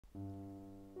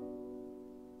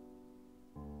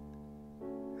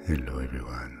Hello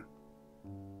everyone.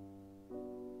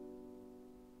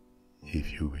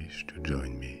 If you wish to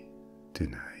join me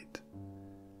tonight,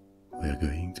 we're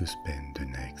going to spend the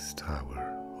next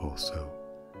hour or so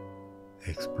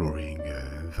exploring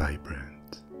a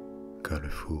vibrant,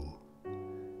 colorful,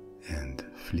 and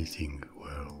fleeting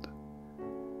world,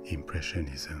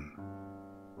 Impressionism.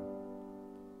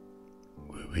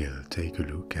 We will take a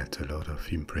look at a lot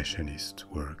of Impressionist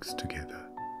works together.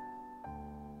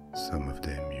 Some of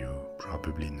them you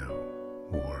probably know,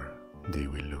 or they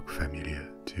will look familiar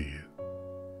to you.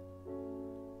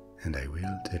 And I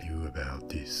will tell you about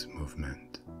this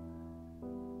movement.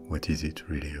 What is it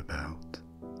really about?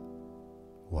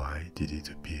 Why did it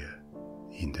appear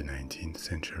in the 19th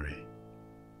century?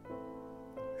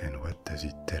 And what does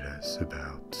it tell us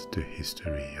about the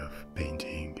history of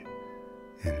painting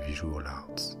and visual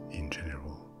arts in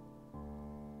general?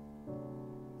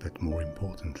 But more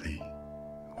importantly,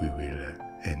 we will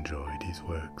enjoy these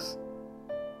works.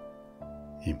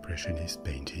 Impressionist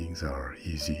paintings are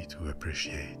easy to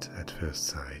appreciate at first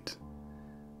sight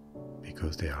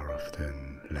because they are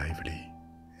often lively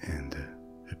and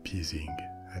appeasing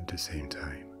at the same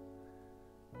time.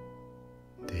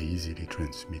 They easily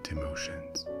transmit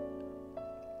emotions.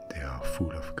 They are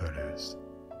full of colors.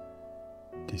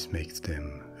 This makes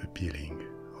them appealing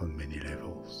on many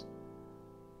levels.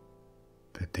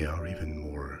 But they are even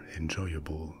more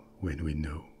enjoyable when we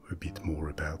know a bit more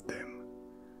about them,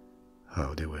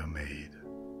 how they were made,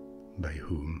 by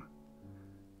whom,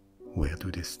 where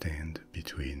do they stand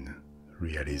between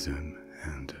realism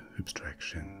and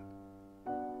abstraction.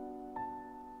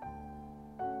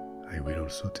 I will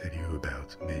also tell you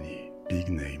about many big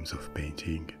names of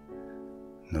painting,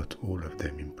 not all of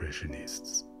them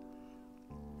Impressionists.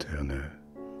 Turner,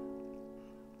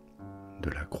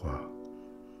 Delacroix,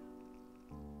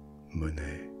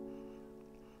 Monet,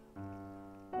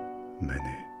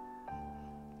 Manet,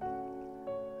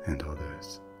 and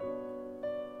others.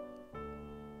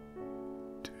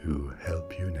 To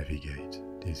help you navigate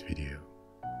this video,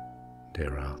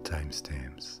 there are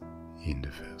timestamps in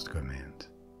the first comment,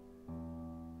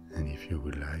 and if you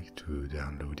would like to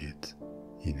download it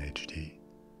in HD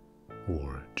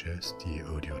or just the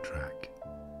audio track,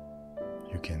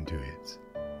 you can do it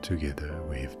together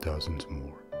with dozens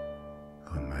more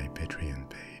on my Patreon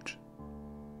page.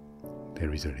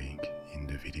 There is a link in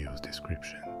the video's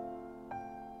description.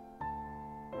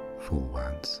 For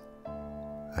once,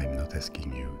 I'm not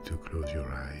asking you to close your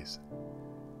eyes,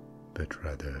 but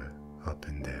rather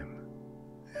open them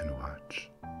and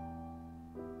watch.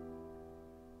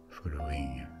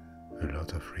 Following a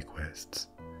lot of requests,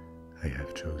 I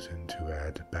have chosen to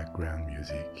add background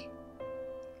music.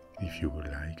 If you would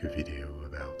like a video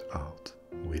about art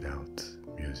without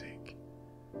music,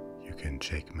 you can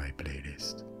check my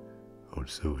playlist,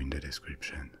 also in the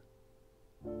description.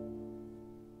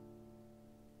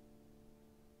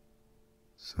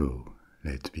 So,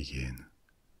 let's begin.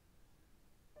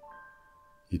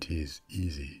 It is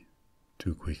easy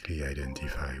to quickly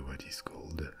identify what is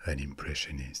called an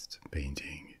Impressionist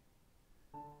painting.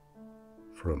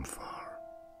 From far,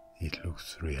 it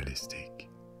looks realistic.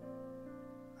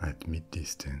 At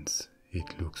mid-distance,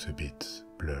 it looks a bit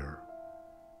blurred,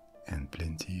 and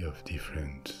plenty of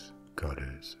different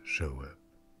colors show up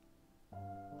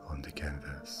on the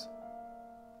canvas,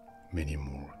 many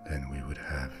more than we would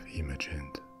have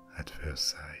imagined at first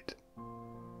sight.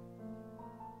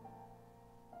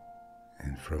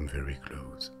 And from very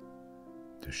close,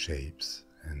 the shapes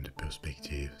and the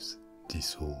perspectives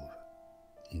dissolve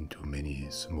into many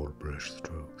small brush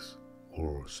strokes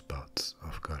or spots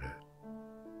of color.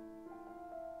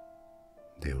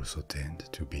 They also tend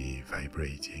to be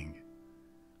vibrating,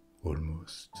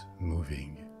 almost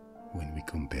moving when we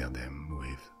compare them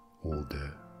with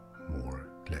older, more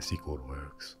classical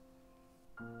works.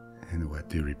 And what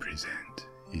they represent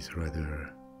is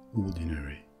rather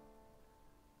ordinary.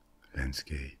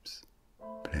 Landscapes,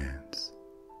 plants,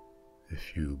 a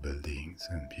few buildings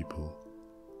and people,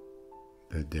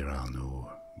 but there are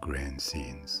no grand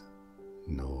scenes,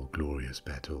 no glorious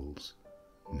battles,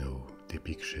 no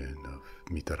depiction of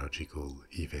mythological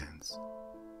events.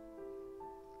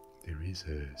 There is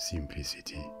a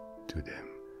simplicity to them,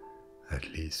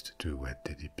 at least to what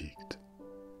they depict.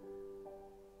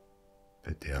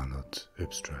 But they are not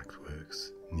abstract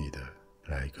works, neither,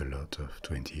 like a lot of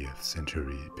 20th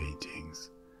century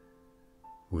paintings.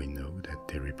 We know that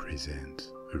they represent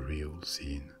a real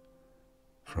scene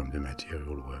from the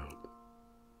material world.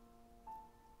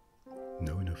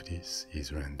 None of this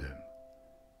is random.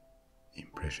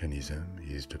 Impressionism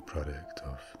is the product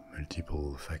of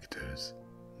multiple factors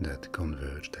that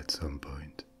converged at some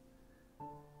point,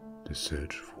 the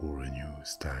search for a new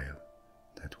style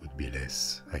that would be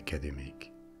less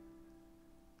academic,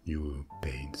 new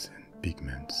paints and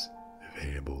pigments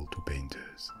available to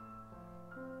painters,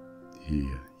 the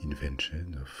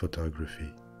invention of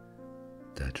photography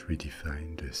that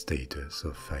redefined the status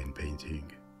of fine painting,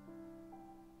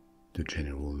 the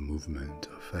general movement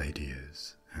of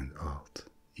ideas and art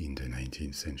in the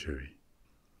 19th century,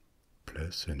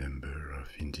 plus a number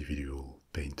of individual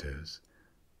painters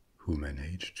who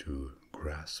managed to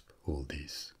grasp all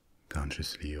this,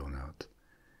 consciously or not,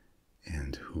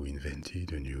 and who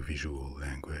invented a new visual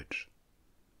language.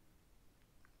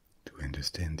 To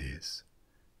understand this,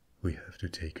 we have to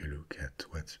take a look at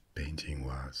what painting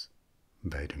was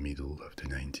by the middle of the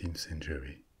 19th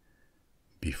century,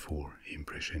 before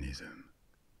Impressionism.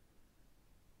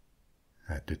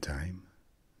 At the time,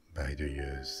 by the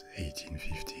years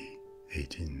 1850,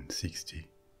 1860,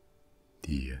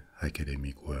 the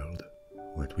academic world,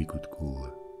 what we could call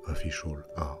official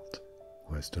art,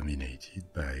 was dominated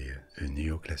by a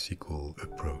neoclassical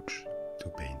approach to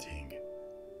painting.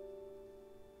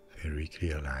 Very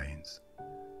clear lines,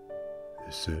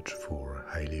 a search for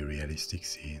highly realistic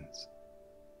scenes.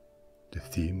 The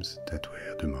themes that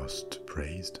were the most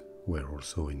praised were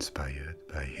also inspired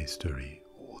by history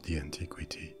or the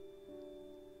antiquity.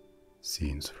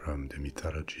 Scenes from the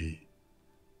mythology,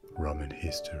 Roman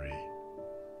history,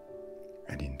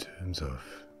 and in terms of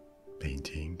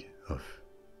painting, of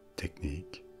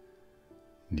technique,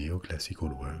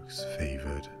 neoclassical works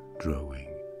favored drawing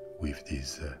with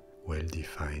these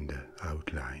well-defined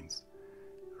outlines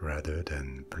rather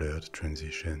than blurred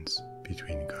transitions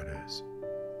between colors.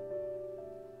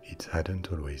 It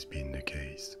hadn't always been the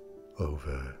case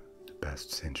over the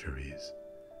past centuries.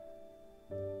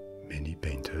 Many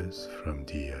painters from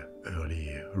the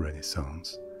early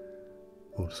Renaissance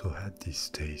also had this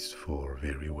taste for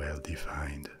very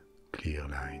well-defined, clear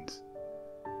lines,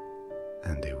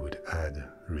 and they would add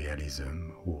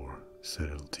realism or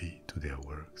subtlety to their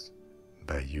works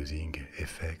by using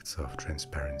effects of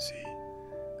transparency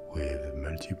with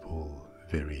multiple,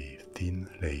 very thin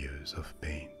layers of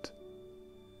paint.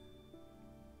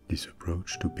 This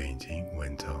approach to painting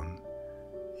went on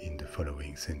in the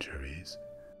following centuries,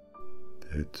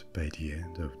 but by the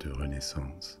end of the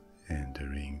Renaissance and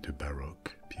during the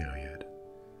Baroque period,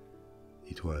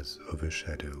 it was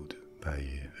overshadowed by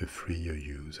a freer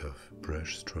use of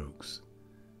brush strokes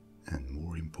and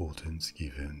more importance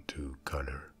given to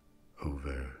color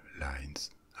over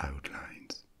lines,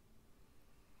 outlines.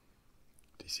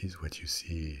 This is what you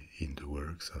see in the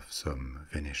works of some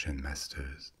Venetian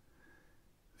masters,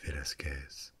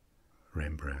 Velázquez,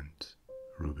 Rembrandt,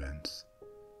 Rubens,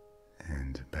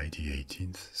 and by the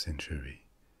 18th century,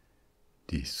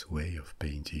 this way of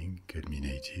painting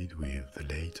culminated with the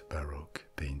late Baroque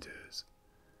painters,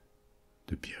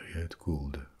 the period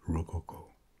called Rococo,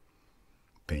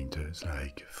 painters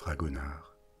like Fragonard.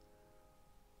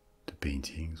 The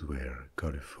paintings were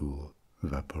colorful,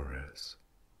 vaporous,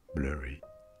 blurry.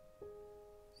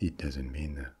 It doesn't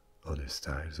mean other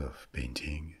styles of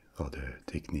painting, other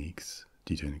techniques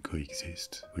didn't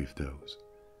coexist with those,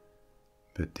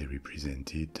 but they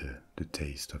represented the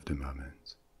taste of the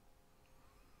moment.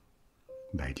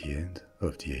 By the end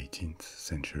of the 18th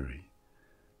century,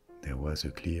 there was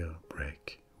a clear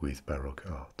break with Baroque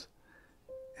art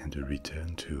and a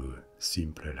return to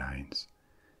simpler lines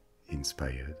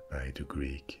inspired by the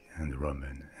Greek and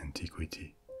Roman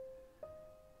antiquity.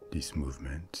 This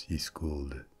movement is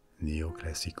called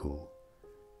neoclassical,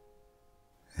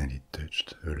 and it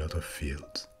touched a lot of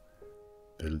fields,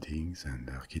 buildings and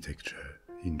architecture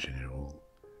in general,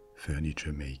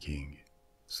 furniture making,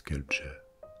 sculpture,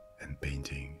 and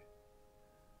painting.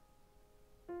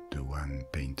 The one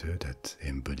painter that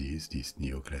embodies this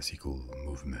neoclassical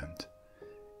movement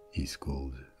is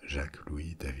called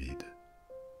Jacques-Louis David.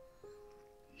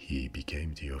 He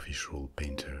became the official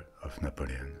painter of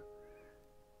Napoleon,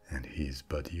 and his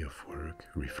body of work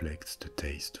reflects the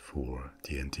taste for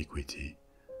the antiquity,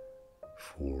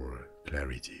 for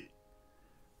clarity.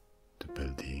 The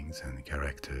buildings and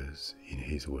characters in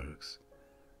his works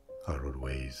are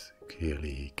always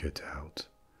clearly cut out.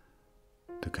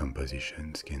 The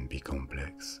compositions can be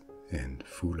complex and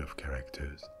full of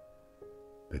characters,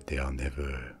 but they are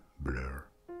never blur.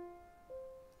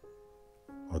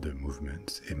 Other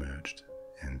movements emerged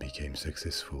and became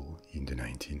successful in the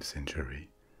 19th century,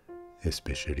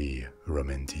 especially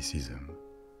Romanticism.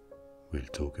 We'll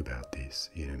talk about this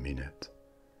in a minute.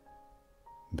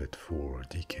 But for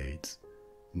decades,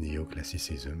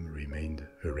 neoclassicism remained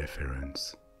a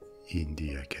reference in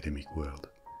the academic world,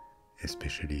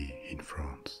 especially in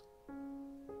France.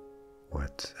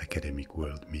 What academic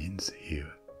world means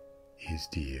here is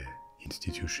the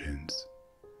institutions,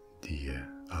 the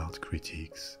art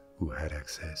critics who had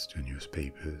access to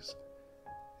newspapers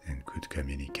and could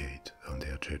communicate on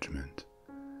their judgment,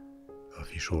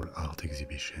 official art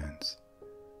exhibitions,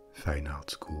 fine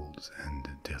art schools and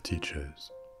their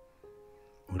teachers.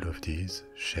 All of these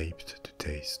shaped the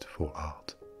taste for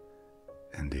art,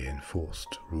 and they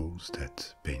enforced rules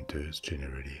that painters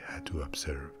generally had to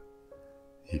observe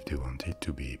if they wanted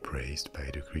to be praised by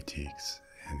the critics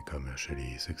and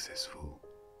commercially successful.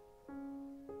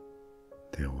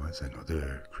 There was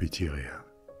another criteria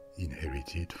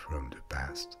inherited from the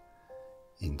past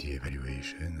in the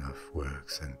evaluation of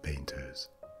works and painters.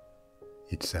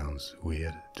 It sounds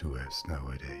weird to us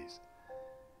nowadays.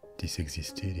 This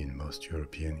existed in most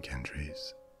European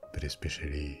countries, but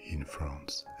especially in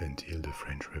France until the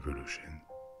French Revolution.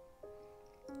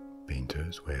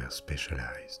 Painters were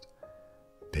specialized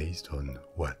based on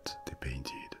what they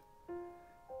painted,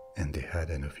 and they had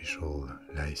an official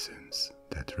license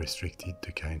that restricted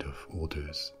the kind of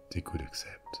orders they could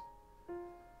accept.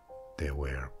 There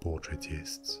were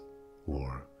portraitists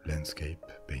or landscape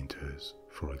painters,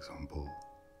 for example.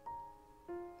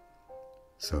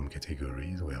 Some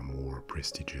categories were more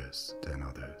prestigious than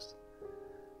others.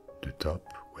 The top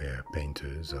were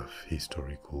painters of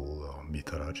historical or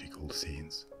mythological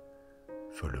scenes,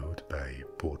 followed by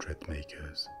portrait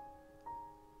makers,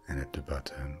 and at the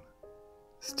bottom,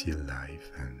 still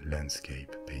life and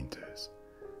landscape painters,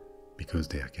 because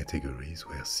their categories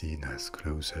were seen as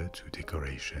closer to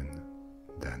decoration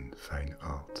than fine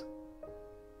art.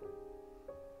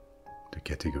 The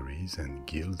categories and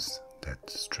guilds that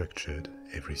structured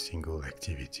every single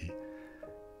activity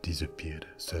disappeared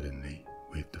suddenly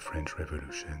with the French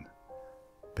Revolution,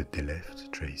 but they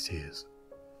left traces.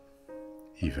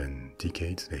 Even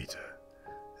decades later,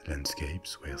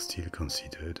 landscapes were still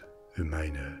considered a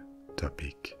minor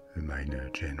topic, a minor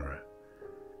genre,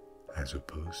 as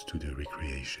opposed to the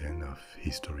recreation of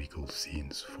historical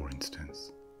scenes, for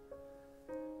instance.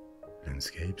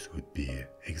 Landscapes would be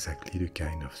exactly the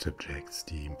kind of subjects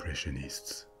the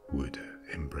Impressionists would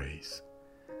embrace,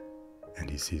 and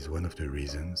this is one of the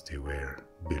reasons they were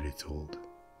belittled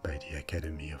by the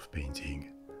Academy of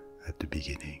Painting at the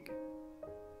beginning.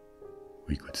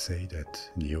 We could say that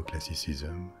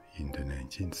neoclassicism in the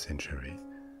 19th century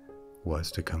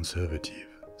was the conservative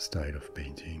style of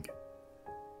painting,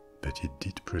 but it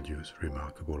did produce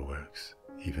remarkable works,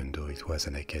 even though it was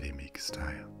an academic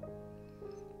style.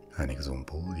 An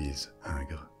example is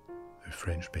Ingres, a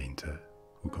French painter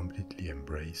who completely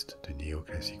embraced the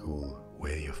neoclassical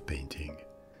way of painting,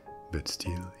 but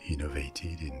still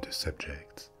innovated in the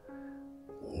subjects,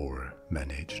 or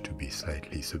managed to be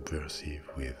slightly subversive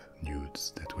with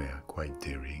nudes that were quite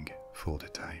daring for the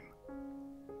time.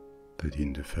 But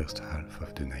in the first half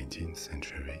of the 19th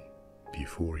century,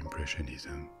 before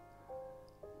Impressionism,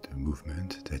 the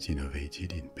movement that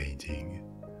innovated in painting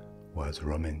was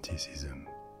Romanticism.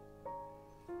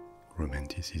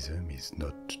 Romanticism is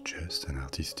not just an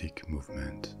artistic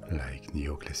movement like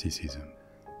neoclassicism.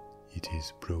 It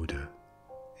is broader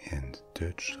and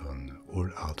touched on all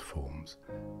art forms,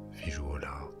 visual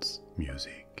arts,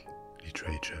 music,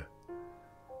 literature.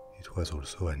 It was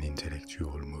also an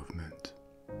intellectual movement.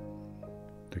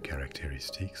 The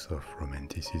characteristics of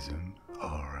Romanticism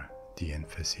are the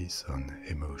emphasis on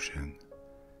emotion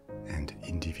and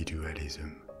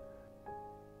individualism.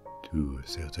 To a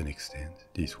certain extent,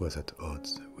 this was at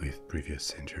odds with previous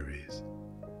centuries.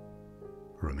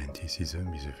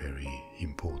 Romanticism is a very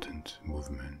important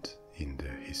movement in the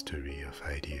history of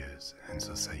ideas and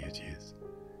societies,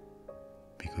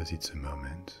 because it's a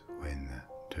moment when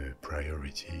the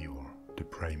priority or the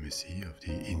primacy of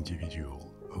the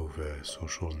individual over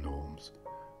social norms,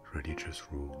 religious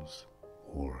rules,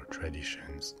 or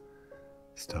traditions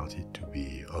started to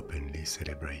be openly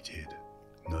celebrated.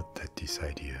 Not that this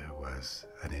idea was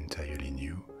an entirely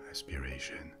new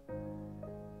aspiration,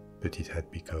 but it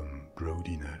had become broad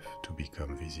enough to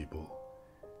become visible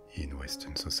in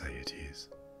Western societies.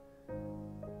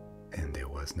 And there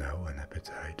was now an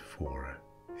appetite for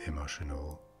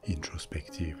emotional,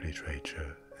 introspective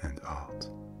literature and art.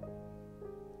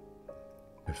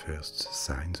 The first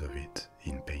signs of it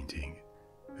in painting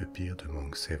appeared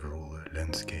among several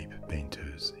landscape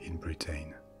painters in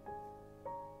Britain.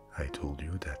 I told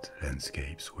you that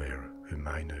landscapes were a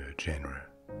minor genre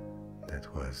that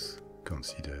was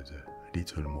considered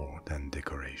little more than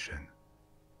decoration,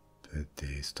 but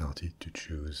they started to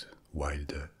choose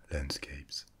wilder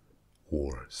landscapes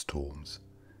or storms,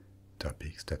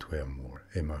 topics that were more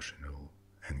emotional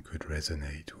and could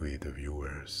resonate with the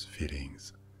viewer's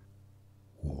feelings.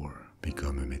 or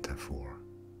become a metaphor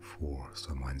for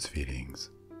someone's feelings.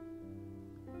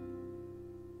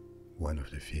 One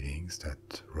of the feelings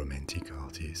that romantic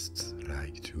artists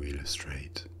like to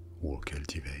illustrate or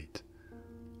cultivate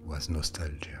was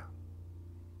nostalgia.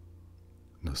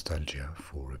 Nostalgia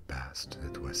for a past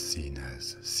that was seen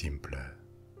as simpler,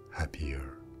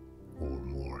 happier, or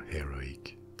more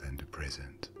heroic than the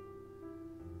present.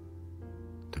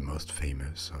 The most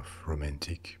famous of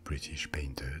romantic British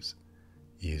painters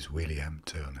is William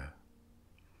Turner.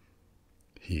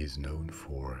 He is known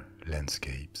for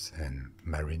landscapes and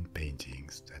marine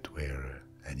paintings that were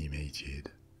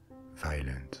animated,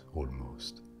 violent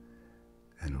almost,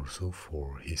 and also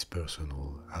for his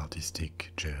personal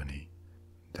artistic journey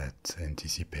that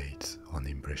anticipates on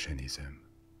Impressionism.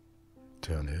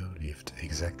 Turner lived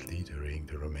exactly during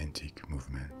the Romantic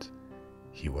movement.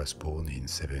 He was born in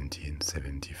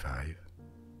 1775,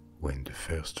 when the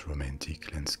first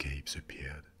Romantic landscapes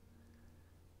appeared,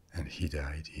 and he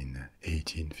died in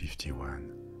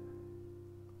 1851,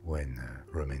 when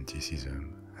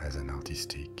Romanticism as an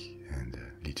artistic and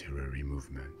literary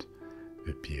movement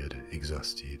appeared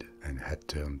exhausted and had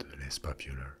turned less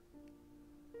popular.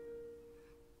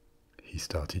 He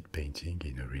started painting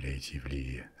in a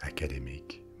relatively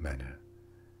academic manner,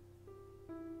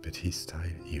 but his style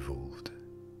evolved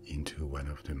into one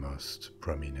of the most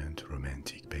prominent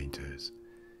Romantic painters.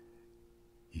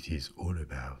 It is all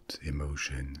about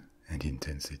emotion and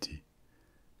intensity,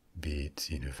 be it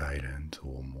in a violent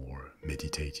or more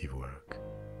meditative work.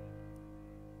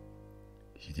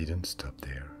 He didn't stop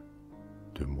there.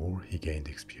 The more he gained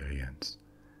experience,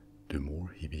 the more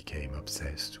he became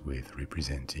obsessed with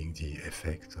representing the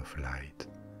effect of light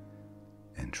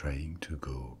and trying to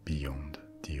go beyond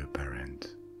the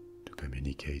apparent to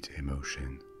communicate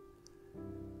emotion.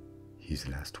 His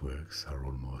last works are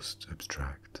almost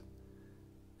abstract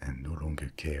and no longer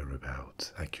care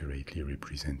about accurately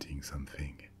representing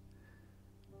something.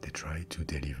 They try to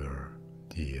deliver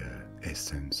the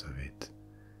essence of it,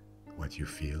 what you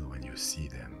feel when you see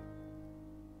them.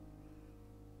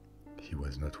 He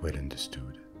was not well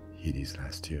understood in his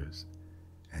last years,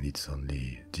 and it's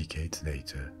only decades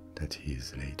later that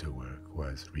his later work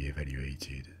was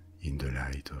re-evaluated in the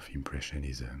light of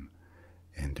Impressionism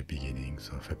and the beginnings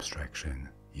of abstraction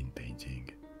in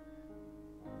painting.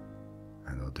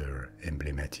 Another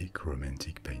emblematic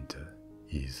Romantic painter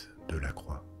is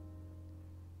Delacroix.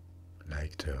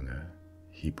 Like Turner,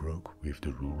 he broke with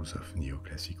the rules of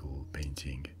neoclassical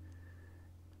painting,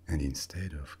 and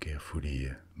instead of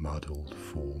carefully modeled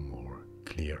form or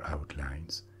clear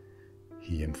outlines,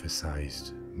 he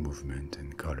emphasized movement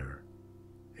and color,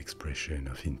 expression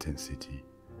of intensity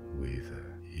with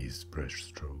his brush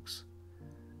strokes.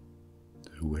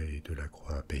 The way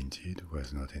Delacroix painted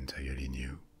was not entirely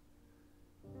new.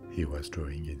 He was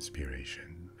drawing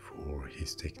inspiration for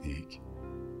his technique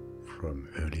from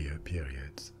earlier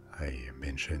periods I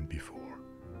mentioned before,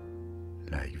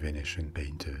 like Venetian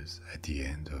painters at the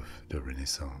end of the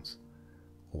Renaissance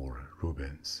or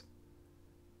Rubens,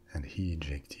 and he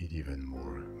injected even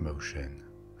more motion,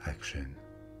 action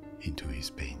into his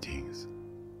paintings.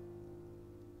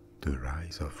 The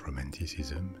rise of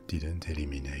Romanticism didn't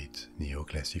eliminate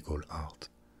neoclassical art.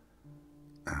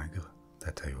 Ingres,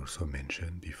 that I also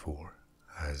mentioned before,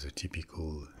 as a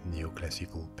typical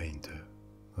neoclassical painter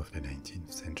of the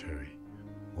 19th century,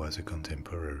 was a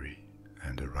contemporary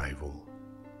and a rival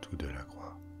to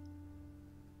Delacroix.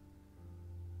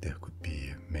 There could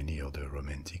be many other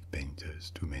Romantic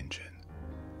painters to mention,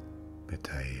 but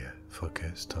I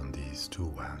focused on these two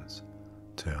ones,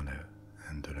 Turner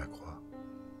and Delacroix,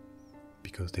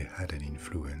 because they had an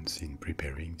influence in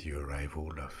preparing the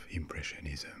arrival of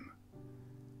Impressionism.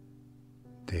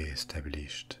 They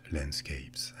established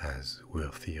landscapes as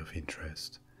worthy of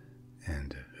interest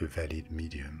and a valid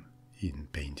medium in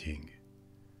painting.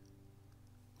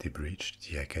 They breached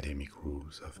the academic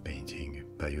rules of painting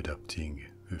by adopting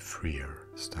a freer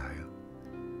style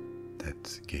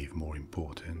that gave more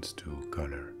importance to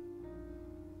color.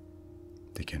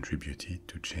 They contributed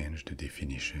to change the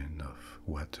definition of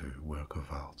what a work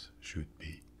of art should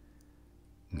be,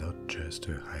 not just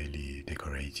a highly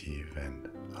decorative and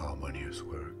harmonious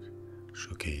work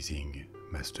showcasing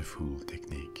masterful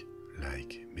technique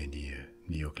like many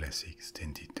neoclassics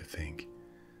tended to think.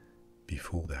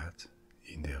 Before that,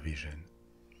 in their vision,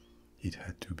 it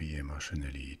had to be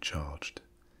emotionally charged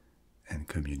and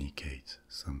communicate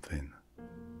something.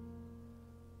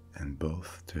 And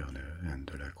both Turner and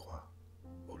Delacroix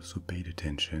also paid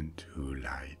attention to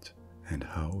light and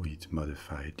how it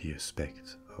modified the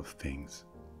aspect of things.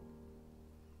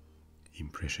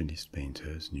 Impressionist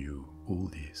painters knew all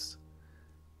this,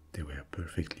 They were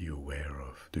perfectly aware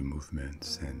of the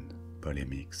movements and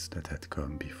polemics that had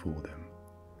come before them.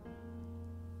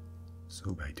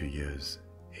 So by the years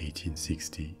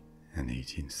 1860 and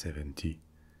 1870,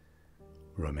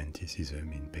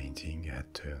 Romanticism in painting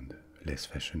had turned less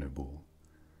fashionable.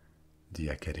 The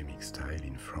academic style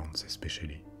in France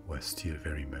especially was still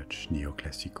very much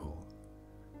neoclassical,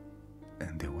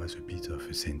 and there was a bit of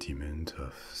a sentiment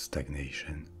of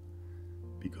stagnation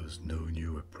because no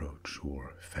new approach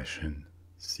or fashion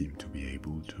seemed to be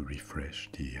able to refresh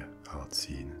the art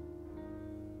scene.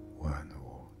 1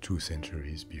 or 2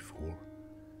 centuries before,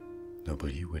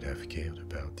 nobody would have cared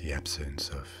about the absence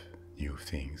of new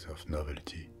things, of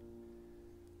novelty.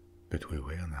 But we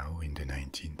were now in the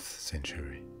 19th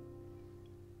century,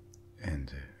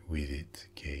 and with it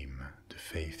came the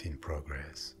faith in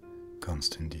progress,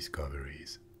 constant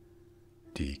discoveries.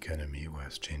 The economy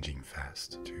was changing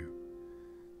fast too,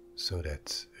 so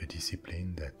that a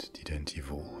discipline that didn't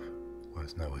evolve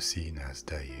was now seen as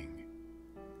dying.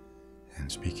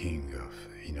 And speaking of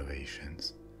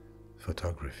innovations,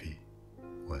 photography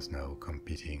was now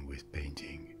competing with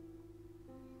painting.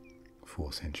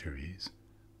 For centuries,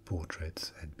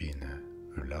 portraits had been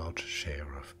a large share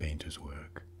of painters'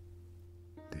 work.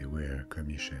 They were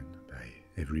commissioned by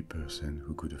every person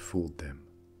who could afford them.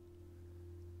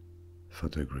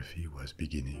 Photography was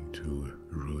beginning to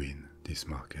ruin this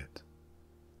market.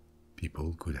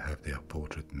 People could have their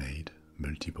portrait made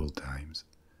multiple times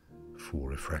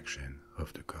for a fraction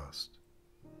of the cost.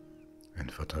 And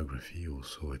photography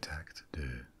also attacked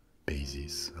the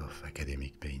basis of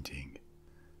academic painting.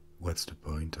 What's the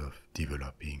point of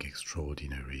developing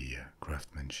extraordinary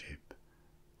craftsmanship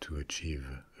to achieve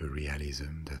a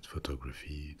realism that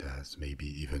photography does maybe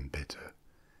even better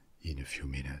in a few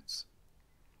minutes?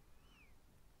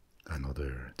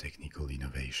 Another technical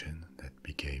innovation that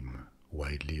became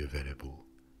widely available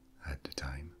at the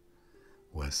time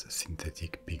was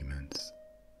synthetic pigments.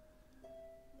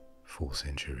 For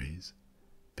centuries,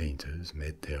 painters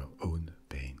made their own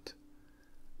paint,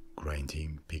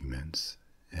 grinding pigments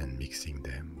and mixing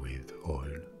them with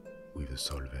oil, with a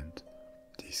solvent.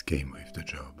 This came with the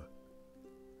job.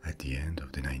 At the end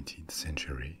of the 19th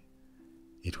century,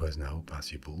 it was now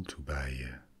possible to buy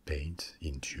paint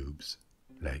in tubes,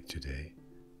 like today,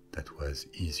 that was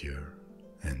easier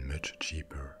and much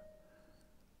cheaper.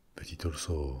 But it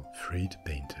also freed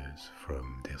painters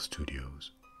from their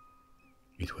studios.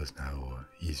 It was now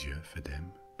easier for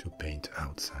them to paint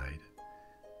outside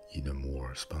in a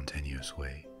more spontaneous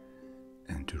way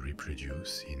and to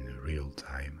reproduce in real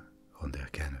time on their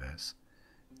canvas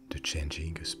the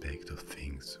changing aspect of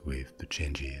things with the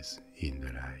changes in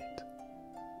the light.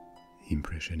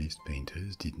 Impressionist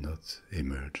painters did not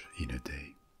emerge in a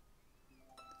day.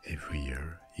 Every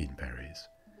year in Paris,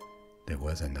 there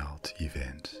was an art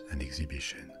event, an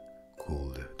exhibition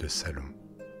called the Salon,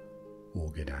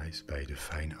 organized by the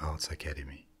Fine Arts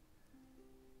Academy,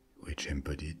 which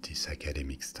embodied this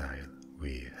academic style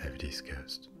we have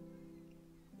discussed.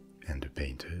 And the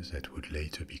painters that would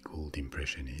later be called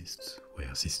Impressionists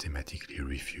were systematically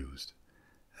refused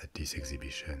at this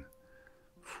exhibition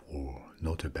for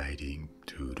not abiding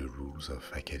to the rules of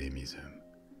academism.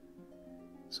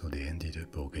 So they ended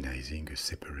up organizing a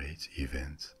separate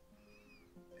event,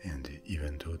 and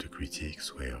even though the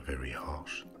critics were very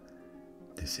harsh,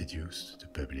 they seduced the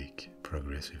public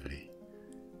progressively,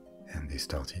 and they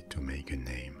started to make a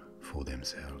name for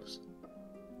themselves.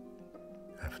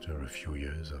 After a few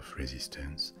years of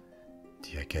resistance,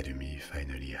 the Academy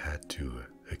finally had to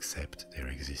accept their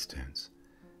existence,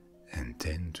 and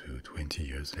 10 to 20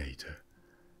 years later,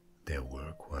 their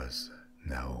work was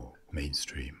now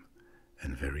mainstream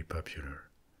and very popular.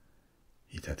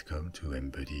 It had come to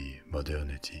embody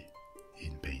modernity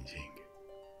in painting.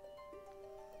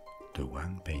 The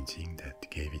one painting that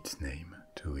gave its name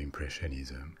to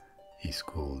Impressionism is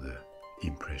called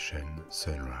Impression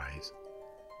Sunrise,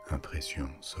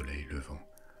 Impression Soleil Levant,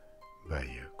 by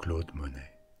Claude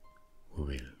Monet. We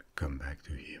will come back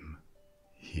to him.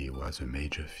 He was a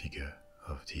major figure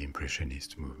of the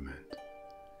Impressionist movement.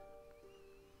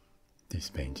 This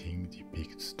painting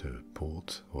depicts the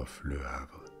port of Le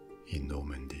Havre in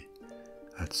Normandy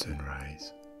at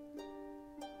sunrise.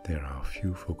 There are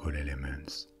few focal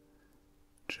elements,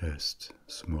 just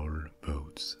small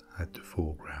boats at the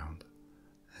foreground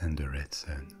and the red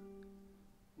sun,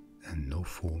 and no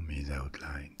form is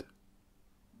outlined.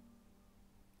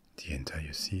 The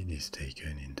entire scene is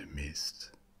taken in the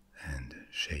mist, and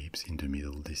shapes in the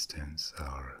middle distance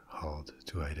are hard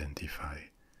to identify.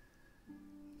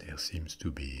 There seems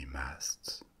to be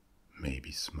masts,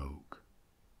 maybe smoke,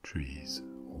 trees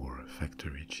or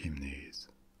factory chimneys,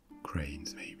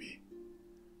 cranes maybe.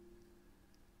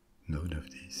 none of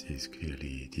this is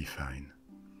clearly defined.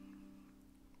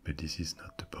 But this is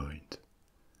not the point.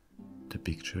 The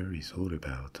picture is all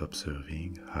about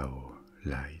observing how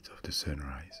light of the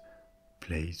sunrise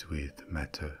plays with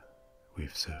matter,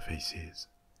 with surfaces.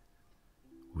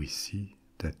 We see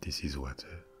that this is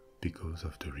water because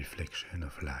of the reflection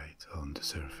of light on the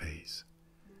surface.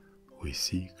 We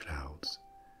see clouds.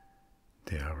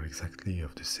 They are exactly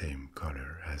of the same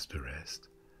color as the rest,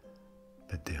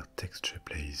 but their texture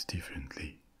plays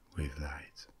differently with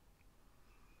light.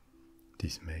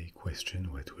 This may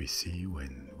question what we see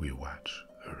when we watch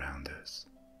around us.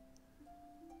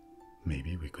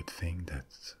 Maybe we could think that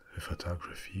a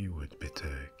photography would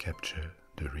better capture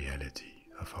the reality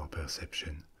of our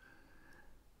perception,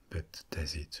 but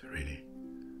does it really?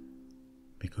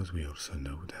 Because we also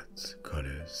know that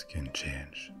colors can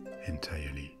change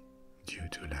entirely due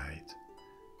to light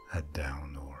at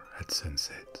dawn or at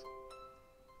sunset,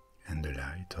 and the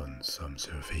light on some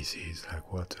surfaces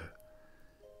like water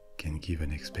can give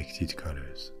unexpected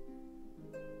colors.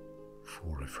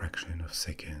 For a fraction of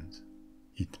seconds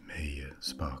it may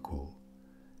sparkle,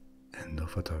 and no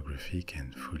photography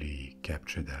can fully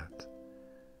capture that,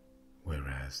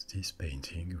 whereas this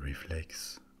painting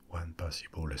reflects one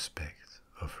possible aspect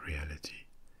of reality.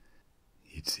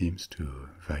 It seems to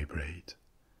vibrate,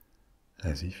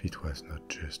 as if it was not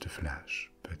just a flash,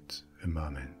 but a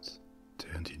moment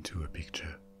turned into a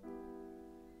picture.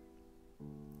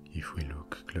 If we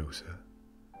look closer,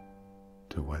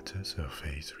 the water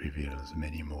surface reveals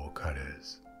many more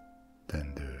colors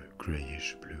than the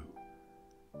grayish blue.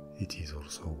 It is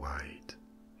also white,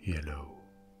 yellow,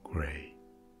 grey,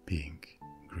 pink,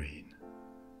 green.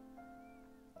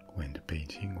 When the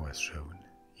painting was shown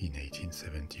in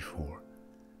 1874,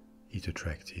 it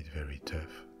attracted very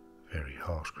tough, very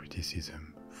harsh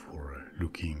criticism for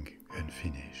looking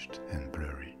unfinished and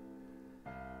blurry,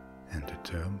 and the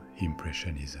term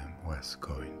Impressionism was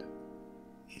coined.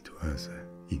 It was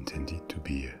intended to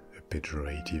be a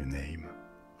pejorative name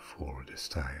for the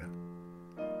style,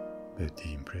 but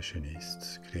the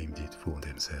Impressionists claimed it for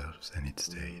themselves and it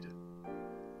stayed.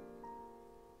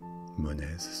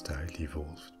 Monet's style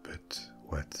evolved, but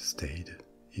what stayed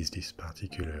is this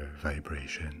particular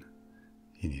vibration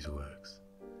in his works.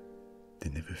 They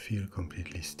never feel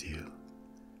completely still,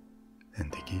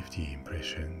 and they give the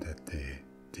impression that they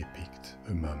depict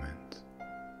a moment.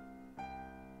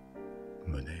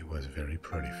 Monet was very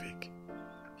prolific.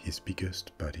 His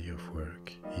biggest body of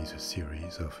work is a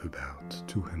series of about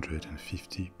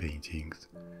 250 paintings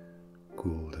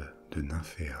called the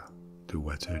Nymphea, the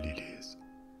Water Lilies.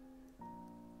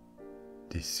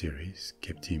 This series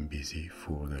kept him busy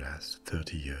for the last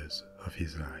 30 years of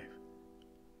his life,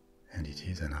 and it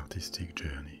is an artistic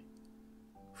journey.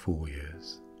 4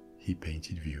 years he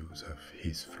painted views of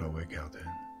his flower garden,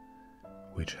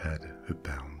 which had a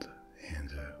pond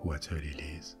and water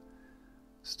lilies,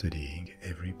 studying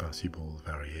every possible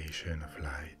variation of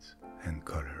light and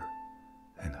color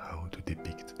and how to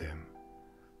depict them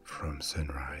from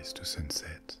sunrise to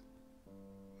sunset.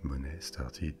 Monet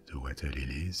started the water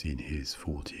lilies in his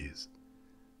 40s,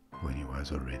 when he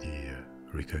was already a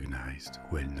recognized,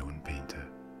 well-known painter.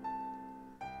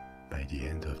 By the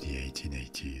end of the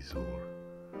 1880s or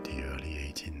the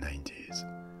early 1890s,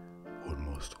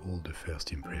 almost all the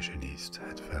first Impressionists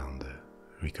had found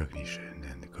recognition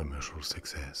and commercial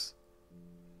success.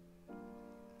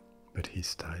 But his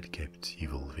style kept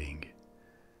evolving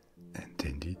and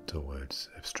tended towards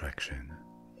abstraction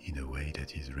in a way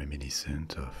that is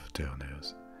reminiscent of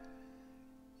Turner's.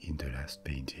 In the last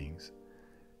paintings,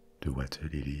 the water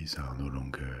lilies are no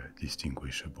longer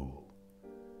distinguishable,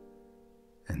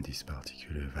 and this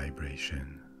particular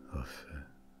vibration of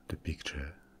the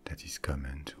picture that is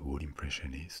common to all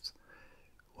Impressionists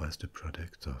was the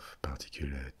product of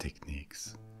particular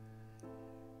techniques.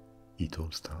 It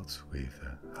all starts with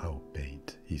how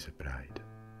paint is applied.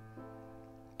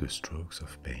 The strokes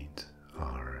of paint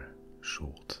are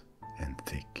short and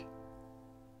thick.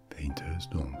 Painters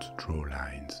don't draw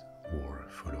lines or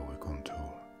follow a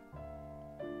contour.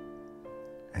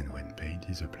 And when paint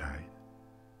is applied,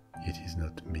 it is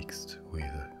not mixed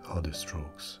with other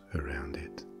strokes around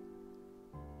it.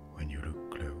 When you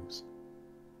look close,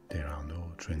 there are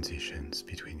no transitions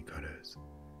between colors.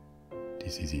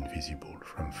 This is invisible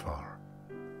from far,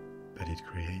 but it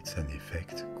creates an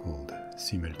effect called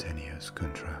simultaneous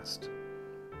contrast.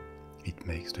 It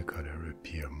makes the color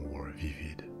appear more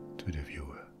vivid to the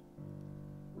viewer.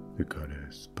 The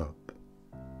colors pop.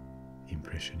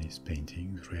 Impressionist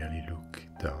paintings rarely look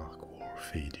dark or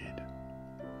faded,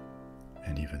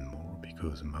 and even more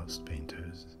because most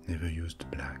painters never used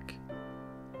black.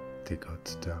 they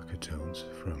got darker tones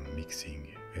from mixing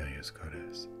various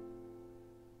colors.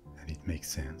 And it makes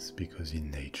sense because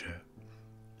in nature,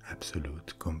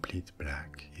 absolute complete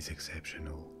black is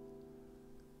exceptional,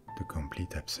 the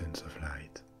complete absence of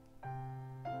light.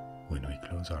 When we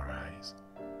close our eyes,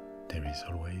 there is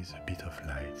always a bit of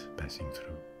light passing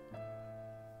through.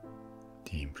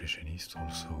 The Impressionists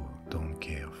also don't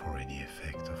care for any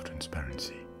effect of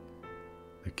transparency.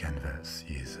 The canvas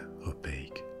is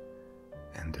opaque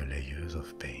and the layers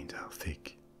of paint are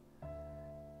thick.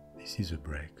 This is a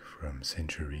break from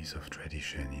centuries of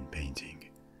tradition in painting,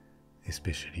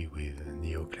 especially with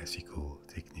neoclassical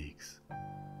techniques.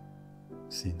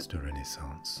 Since the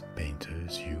Renaissance,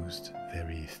 painters used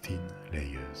very thin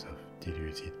layers of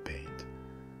diluted paint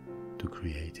to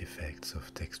create effects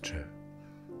of texture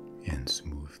and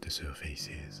smooth the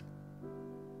surfaces.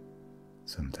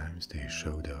 Sometimes they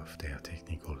showed off their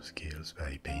technical skills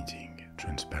by painting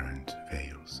transparent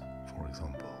veils, for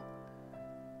example,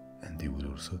 and they would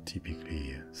also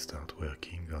typically start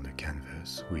working on a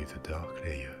canvas with a dark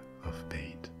layer of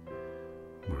paint,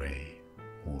 grey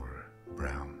or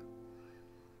brown,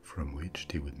 from which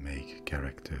they would make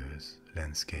characters,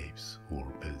 landscapes or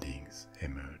buildings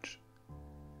emerge.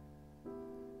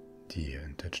 The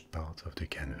untouched part of the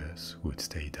canvas would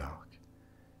stay dark,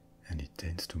 and it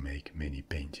tends to make many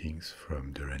paintings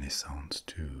from the Renaissance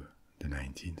to the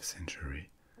 19th century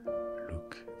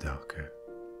look darker.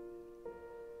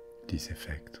 This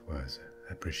effect was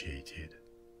appreciated.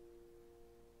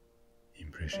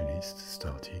 Impressionists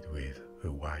started with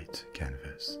a white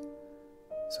canvas,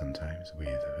 sometimes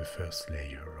with a first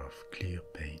layer of clear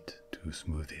paint to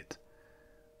smooth it,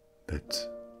 but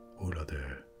all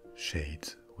other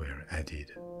shades were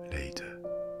added later.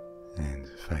 And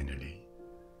finally,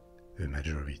 the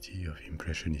majority of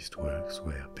Impressionist works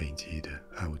were painted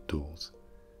outdoors,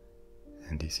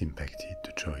 and this impacted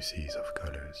the choices of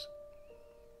colors,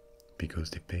 because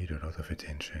they paid a lot of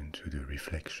attention to the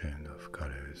reflection of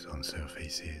colors on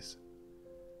surfaces.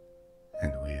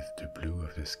 And with the blue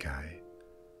of the sky,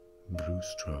 blue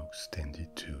strokes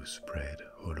tended to spread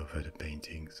all over the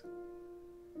paintings.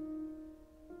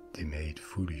 They made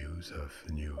full use of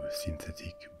new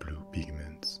synthetic blue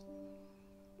pigments.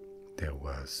 There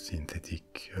was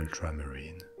synthetic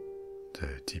ultramarine,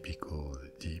 the typical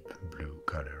deep blue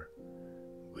color,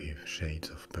 with shades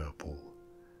of purple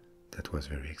that was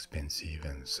very expensive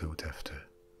and sought after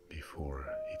before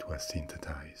it was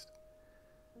synthesized.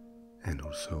 And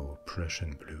also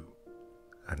Prussian blue,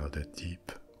 another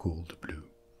deep gold blue,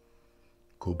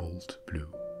 cobalt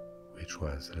blue, which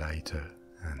was lighter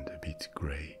and a bit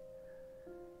grey,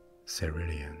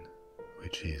 cerulean,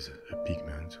 which is a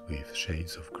pigment with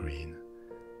shades of green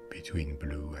between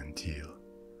blue and teal.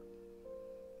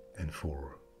 And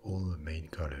for all the main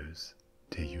colors,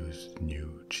 they used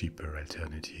new, cheaper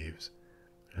alternatives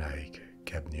like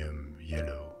cadmium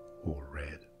yellow or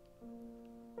red.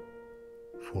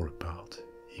 For a part,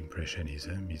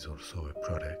 Impressionism is also a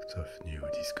product of new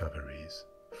discoveries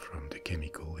from the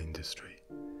chemical industry.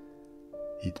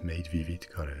 It made vivid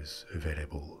colors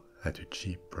available at a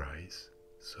cheap price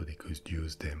so they could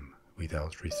use them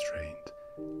without restraint,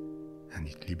 and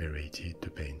it liberated the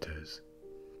painters.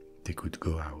 They could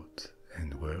go out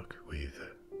and work with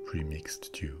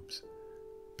pre-mixed tubes,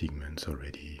 pigments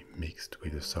already mixed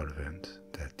with a solvent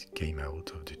that came out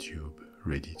of the tube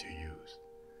ready to use,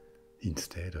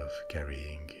 instead of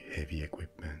carrying heavy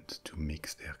equipment to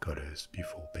mix their colors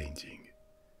before painting.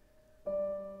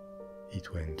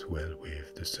 It went well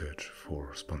with the search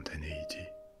for spontaneity.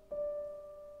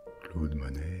 Claude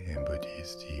Monet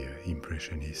embodies the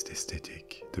Impressionist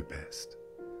aesthetic the best,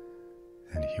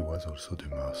 and he was also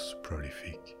the most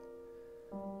prolific.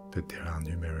 But there are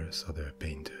numerous other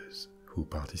painters who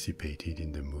participated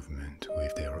in the movement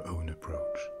with their own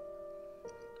approach.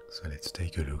 So let's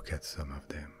take a look at some of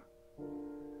them.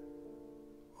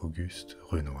 Auguste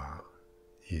Renoir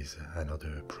is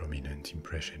another prominent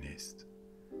Impressionist.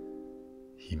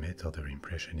 He met other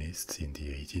Impressionists in the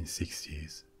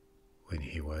 1860s when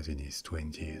he was in his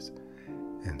 20s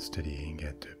and studying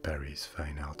at the Paris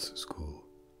Fine Arts School.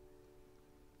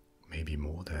 Maybe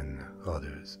more than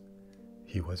others,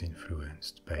 he was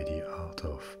influenced by the art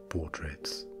of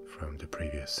portraits from the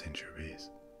previous centuries,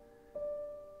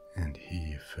 and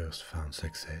he first found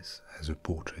success as a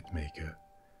portrait maker,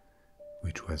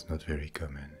 which was not very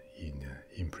common in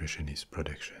Impressionist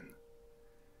production.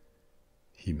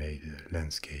 He made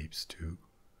landscapes too,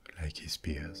 like his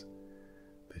peers,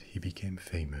 but he became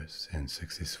famous and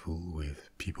successful with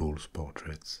people's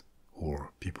portraits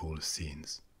or people's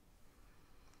scenes.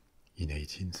 In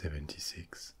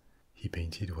 1876, he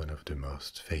painted one of the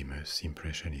most famous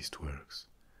Impressionist works,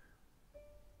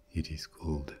 It is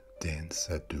called Dance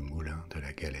at the Moulin de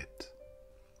la Galette.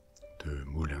 The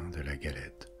Moulin de la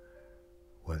Galette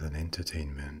was an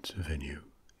entertainment venue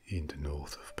in the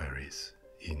north of Paris,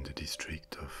 in the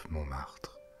district of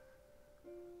Montmartre.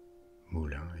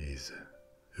 Moulin is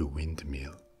a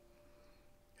windmill,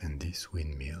 and this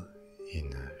windmill,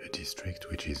 in a district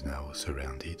which is now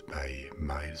surrounded by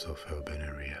miles of urban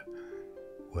area,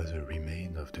 was a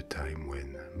remain of the time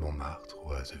when Montmartre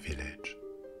was a village.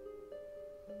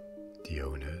 The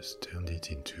owners turned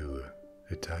it into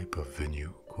a type of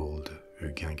venue called a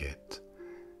guinguette,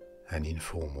 an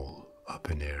informal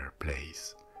open-air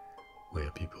place where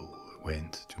people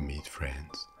went to meet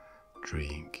friends,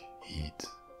 drink, eat,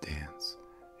 dance,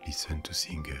 listen to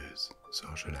singers,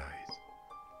 socialize.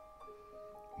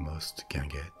 Most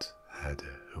guinguettes had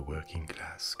a working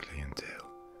class clientele.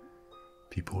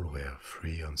 People were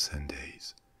free on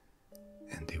Sundays,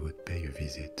 and they would pay a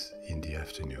visit in the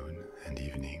afternoon and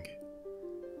evening,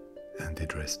 and they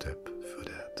dressed up for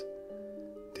that.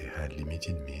 They had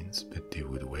limited means, but they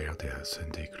would wear their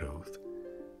Sunday clothes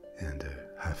and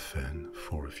have fun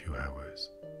for a few hours.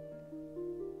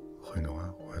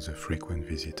 Renoir was a frequent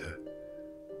visitor,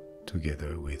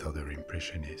 together with other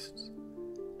Impressionists,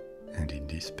 and in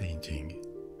this painting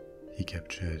he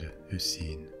captured a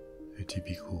scene, a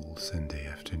typical Sunday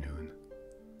afternoon.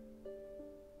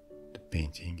 The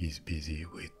painting is busy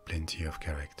with plenty of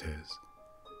characters.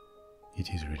 It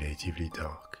is relatively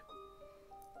dark.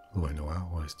 Renoir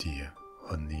was the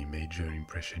only major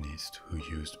Impressionist who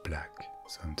used black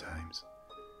sometimes,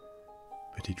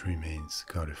 but it remains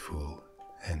colorful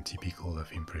and typical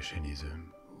of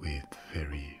Impressionism, with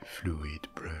very fluid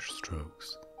brush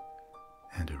strokes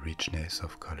and a richness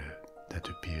of color that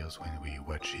appears when we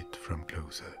watch it from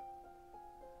closer.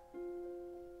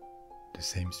 The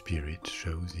same spirit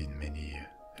shows in many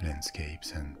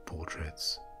landscapes and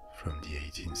portraits from the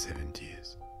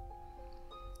 1870s.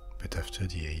 But after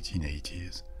the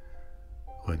 1880s,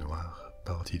 Renoir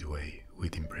parted way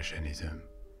with Impressionism.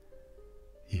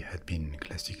 He had been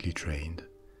classically trained,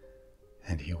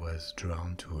 and he was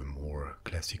drawn to a more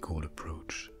classical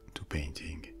approach to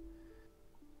painting.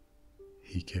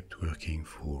 He kept working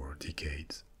for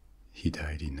decades. He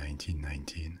died in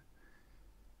 1919,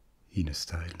 in a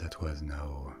style that was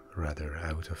now rather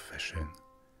out of fashion.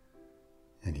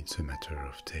 And it's a matter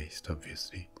of taste,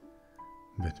 obviously,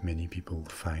 but many people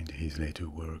find his later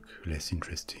work less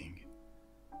interesting.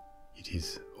 It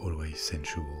is always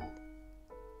sensual.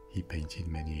 He painted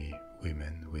many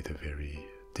women with a very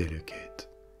delicate,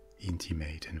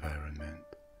 intimate environment,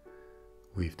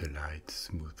 with the light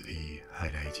smoothly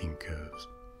highlighting curves.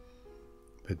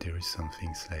 But there is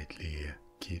something slightly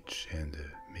kitsch and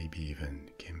maybe even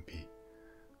campy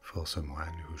for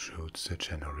someone who showed such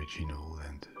an original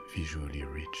and visually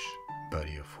rich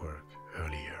body of work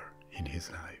earlier in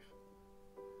his life.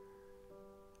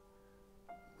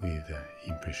 With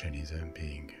Impressionism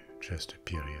being just a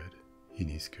period in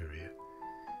his career,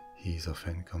 he is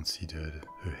often considered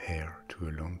a heir to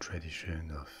a long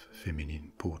tradition of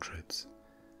feminine portraits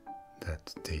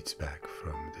that dates back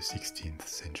from the 16th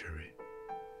century.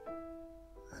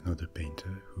 Another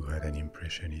painter who had an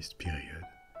Impressionist period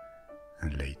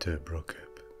and later broke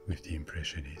up with the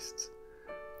Impressionists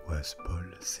was Paul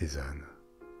Cézanne.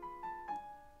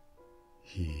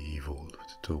 He evolved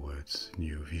towards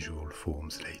new visual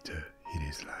forms later in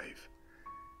his life,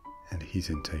 and his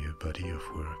entire body of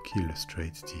work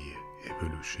illustrates the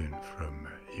evolution from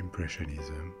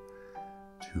Impressionism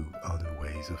to other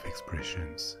ways of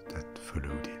expressions that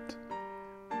followed it.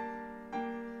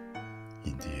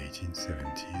 In the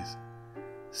 1870s,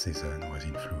 Cézanne was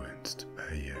influenced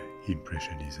by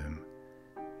Impressionism.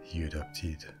 He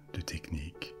adopted the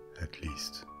technique, at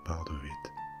least part of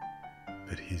it,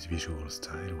 but his visual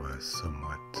style was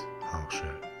somewhat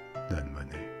harsher than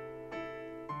Monet.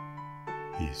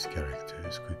 His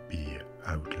characters could be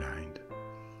outlined.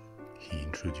 He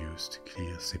introduced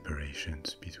clear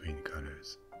separations between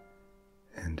colors,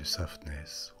 and the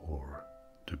softness or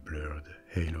the blurred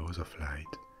halos of light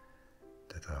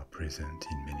that are present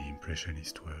in many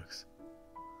Impressionist works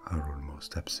are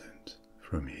almost absent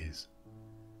from his.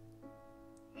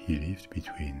 He lived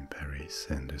between Paris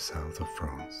and the south of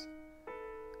France,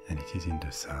 and it is in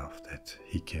the south that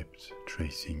he kept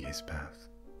tracing his path.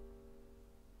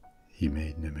 He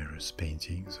made numerous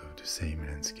paintings of the same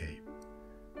landscape,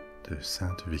 the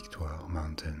Sainte-Victoire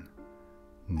mountain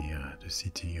near the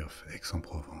city of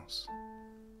Aix-en-Provence.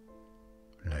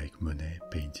 Like Monet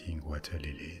painting water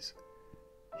lilies,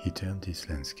 he turned this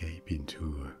landscape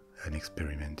into an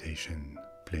experimentation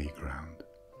playground,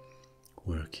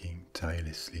 working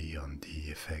tirelessly on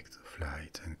the effect of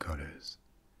light and colors.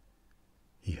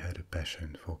 he had a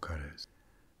passion for colors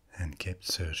and kept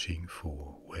searching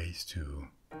for ways to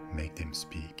make them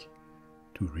speak,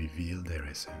 to reveal their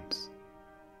essence.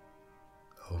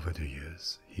 Over the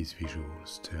years, his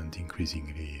visuals turned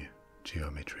increasingly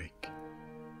geometric.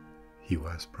 He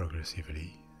was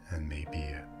progressively, and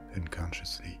maybe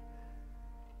unconsciously,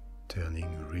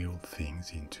 turning real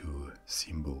things into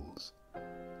symbols,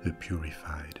 a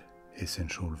purified,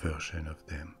 essential version of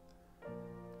them.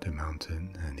 The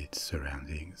mountain and its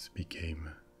surroundings became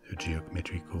a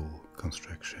geometrical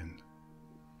construction.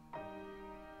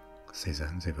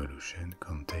 Cézanne's evolution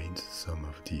contains some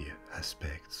of the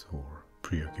aspects or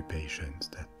preoccupations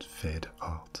that fed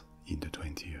art in the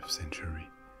 20th century,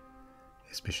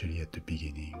 especially at the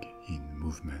beginning in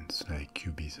movements like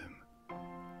Cubism.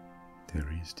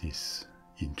 There is this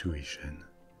intuition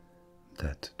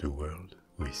that the world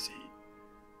we see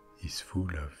is full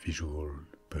of visual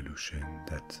pollution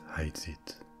that hides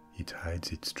it. It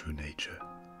hides its true nature,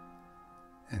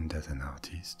 and that an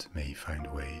artist may find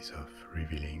ways of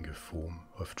revealing a form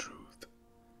of truth.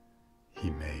 He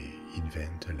may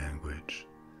invent a language,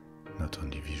 not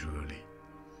only visually,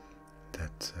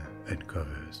 that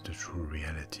uncovers the true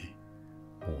reality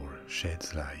or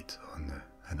sheds light on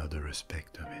another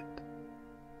aspect of it.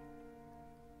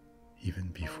 Even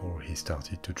before he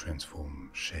started to transform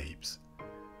shapes,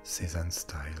 Cézanne's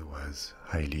style was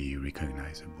highly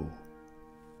recognizable.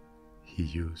 He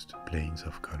used planes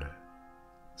of color,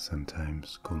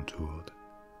 sometimes contoured,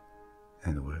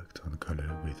 and worked on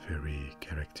color with very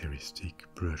characteristic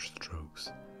brush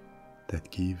strokes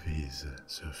that give his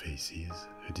surfaces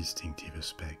a distinctive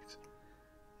aspect.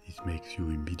 It makes you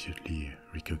immediately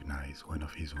recognize one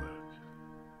of his works.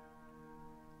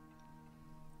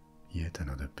 Yet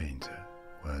another painter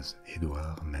was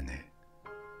Edouard Manet,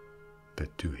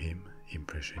 but to him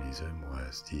Impressionism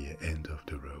was the end of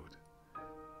the road.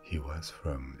 He was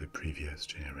from the previous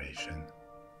generation.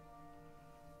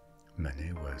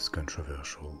 Manet was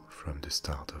controversial from the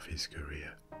start of his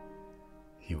career.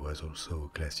 He was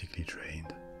also classically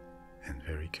trained and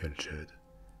very cultured.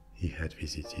 He had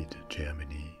visited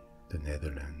Germany, the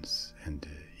Netherlands, and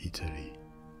Italy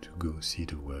to go see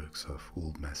the works of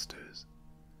old masters.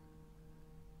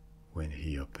 When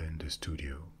he opened a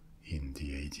studio in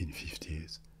the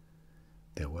 1850s,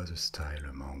 there was a style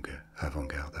among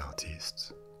avant-garde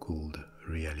artists called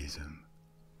realism.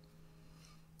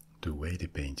 The way they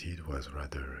painted was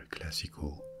rather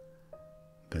classical,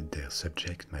 but their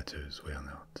subject matters were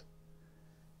not.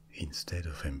 Instead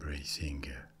of embracing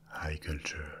high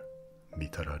culture,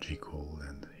 mythological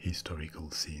and historical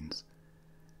scenes,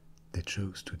 they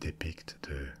chose to depict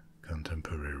the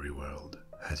contemporary world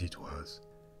as it was,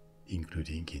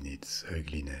 including in its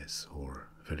ugliness or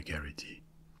vulgarity.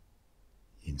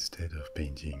 Instead of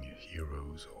painting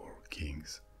heroes or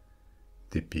kings,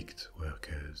 they picked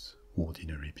workers,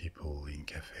 ordinary people in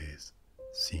cafes,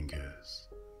 singers,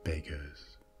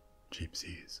 beggars,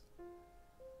 gypsies.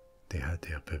 They had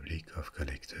their public of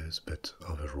collectors, but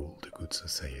overall the good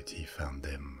society found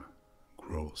them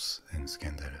gross and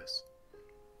scandalous.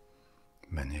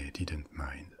 Manet didn't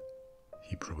mind.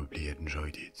 He probably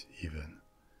enjoyed it even.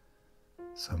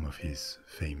 Some of his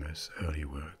famous early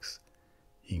works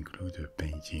include a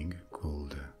painting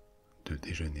called the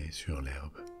Déjeuner sur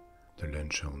l'herbe, the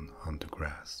Luncheon on the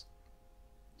grass.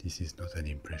 This is not an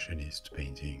impressionist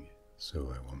painting,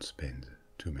 so I won't spend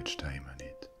too much time on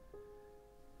it.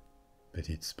 But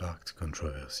it sparked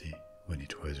controversy when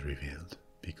it was revealed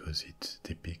because it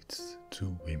depicts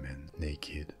two women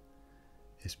naked,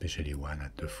 especially one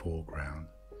at the foreground,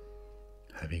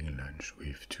 having lunch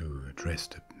with two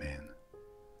dressed-up men.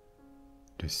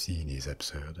 The scene is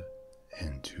absurd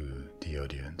and to the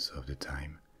audience of the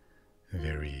time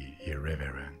very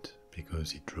irreverent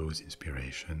because it draws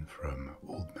inspiration from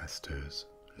old masters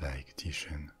like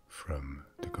Titian from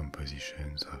the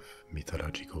compositions of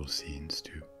mythological scenes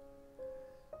too.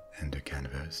 And the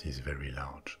canvas is very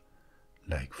large,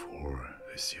 like for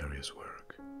a serious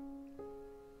work.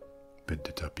 But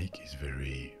the topic is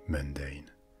very mundane,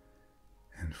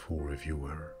 and for a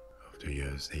viewer of the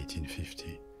years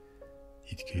 1850,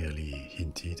 it clearly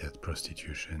hinted at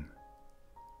prostitution.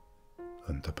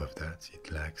 On top of that,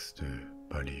 it lacks the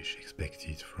polish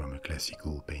expected from a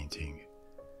classical painting,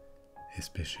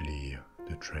 especially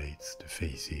the traits, the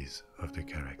faces of the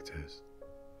characters.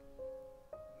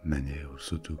 Manet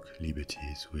also took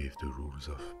liberties with the rules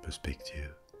of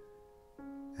perspective,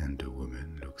 and the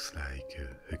woman looks like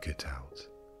a cutout.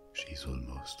 She's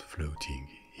almost floating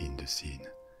in the scene,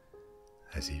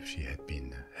 as if she had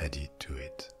been added to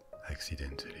it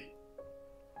accidentally.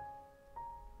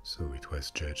 So it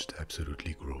was judged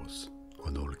absolutely gross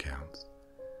on all counts,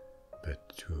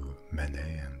 But to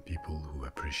Manet and people who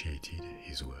appreciated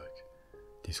his work,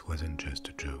 this wasn't just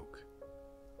a joke.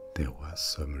 There was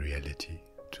some reality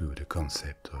to the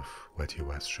concept of what he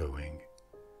was showing,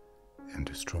 and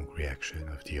the strong reaction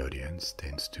of the audience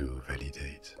tends to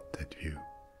validate that view.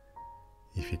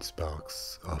 If it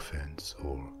sparks offense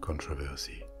or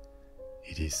controversy,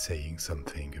 it is saying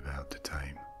something about the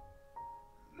time.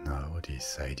 Now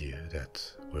this idea that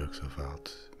works of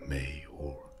art may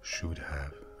or should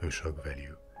have a shock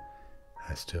value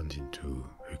has turned into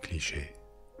a cliché.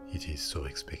 It is so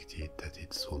expected that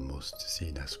it's almost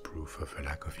seen as proof of a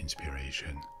lack of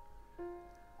inspiration.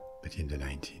 But in the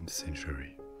 19th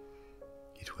century,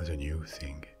 it was a new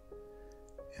thing,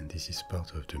 and this is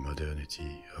part of the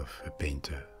modernity of a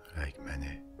painter like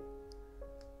Manet.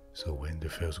 So when the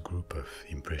first group of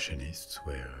Impressionists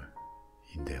were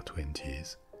in their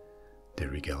 20s, they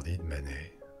regarded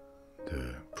Manet,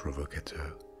 the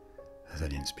provocateur, as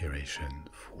an inspiration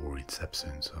for its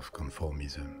absence of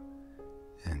conformism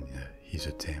and his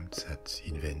attempts at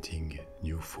inventing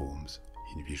new forms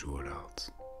in visual art.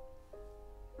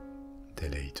 They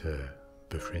later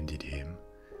befriended him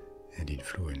and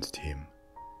influenced him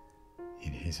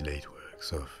in his late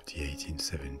works of the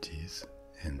 1870s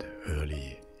and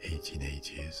early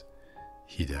 1880s.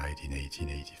 He died in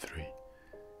 1883.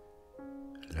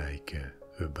 Like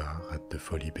a bar at the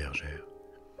Folies Bergère,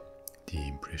 the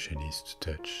Impressionist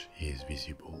touch is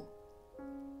visible.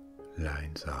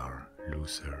 Lines are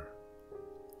looser,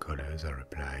 colors are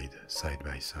applied side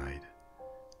by side,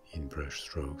 in brush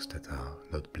strokes that are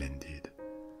not blended,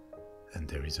 and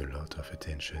there is a lot of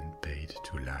attention paid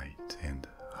to light and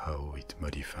how it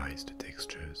modifies the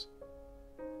textures.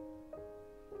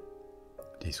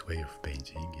 This way of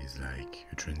painting is like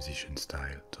a transition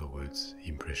style towards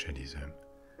Impressionism.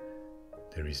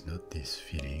 There is not this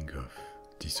feeling of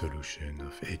dissolution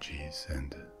of edges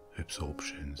and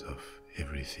absorptions of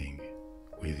everything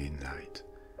within light,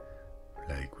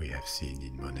 like we have seen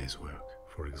in Monet's work,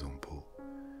 for example,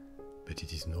 but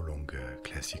it is no longer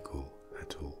classical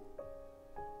at all.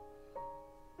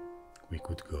 We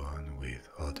could go on with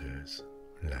others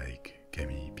like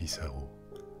Camille Pissarro,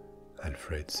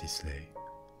 Alfred Sisley,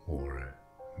 or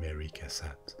Mary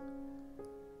Cassatt.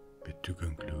 But to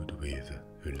conclude with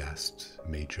the last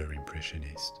major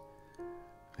Impressionist,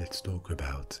 let's talk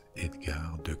about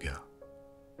Edgar Degas.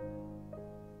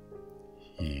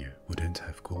 He wouldn't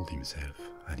have called himself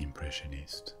an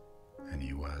Impressionist, and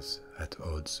he was at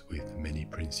odds with many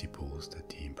principles that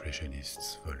the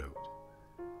Impressionists followed,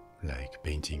 like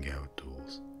painting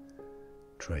outdoors,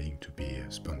 trying to be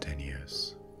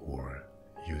spontaneous, or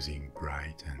using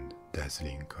bright and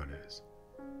dazzling colors.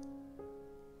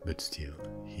 But still,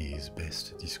 he is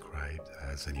best described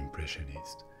as an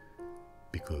Impressionist,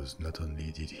 because not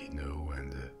only did he know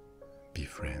and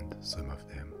befriend some of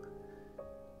them,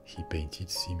 he painted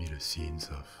similar scenes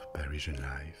of Parisian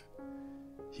life.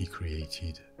 He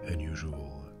created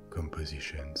unusual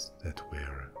compositions that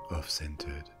were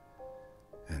off-centered,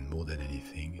 and more than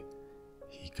anything,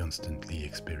 he constantly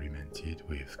experimented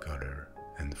with color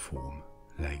and form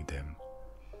like them,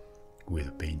 with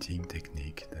a painting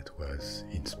technique that was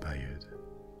inspired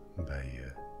by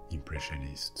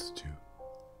Impressionists too.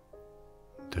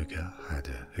 Degas had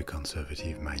a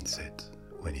conservative mindset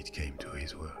when it came to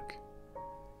his work.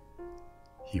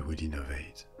 He would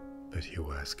innovate, but he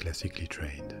was classically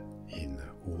trained in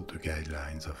all the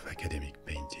guidelines of academic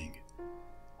painting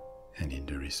and in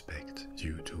the respect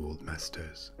due to old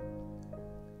masters.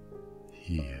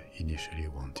 He initially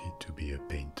wanted to be a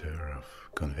painter of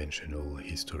conventional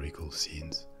historical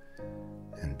scenes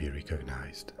and be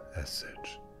recognized as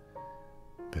such,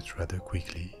 but rather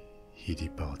quickly he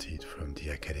departed from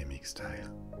the academic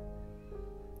style.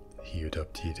 He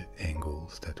adopted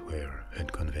angles that were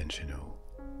unconventional.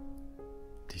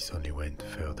 This only went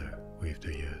further with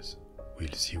the years.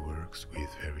 We'll see works with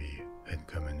very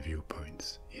uncommon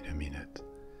viewpoints in a minute.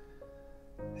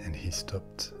 And he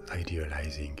stopped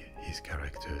idealizing his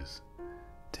characters,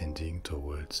 tending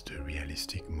towards the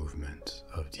realistic movement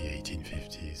of the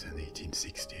 1850s and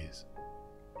 1860s.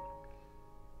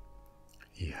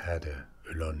 He had a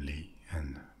lonely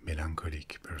and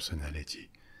melancholic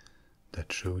personality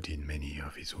that showed in many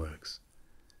of his works.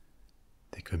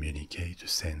 They communicate a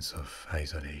sense of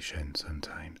isolation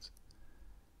sometimes.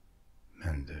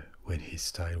 And when his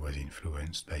style was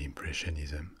influenced by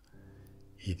Impressionism,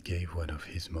 it gave one of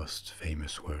his most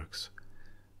famous works,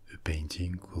 a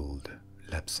painting called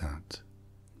L'Absinthe,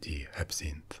 the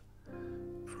Absinthe,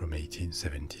 from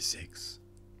 1876.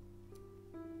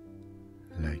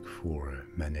 Like for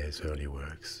Manet's early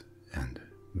works and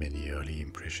many early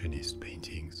Impressionist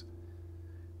paintings,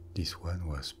 This one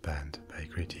was panned by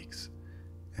critics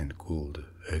and called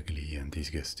ugly and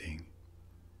disgusting,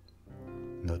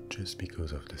 not just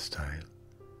because of the style,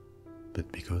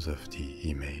 but because of the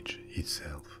image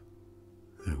itself.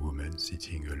 A woman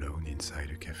sitting alone inside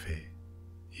a cafe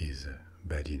is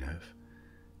bad enough,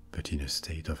 but in a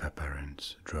state of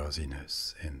apparent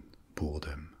drowsiness and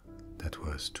boredom that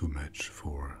was too much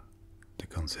for the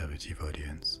conservative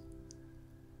audience.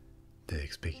 They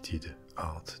expected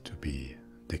art to be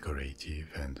decorative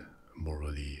and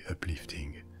morally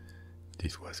uplifting.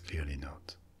 This was clearly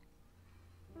not.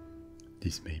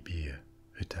 This may be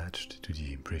attached to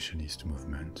the Impressionist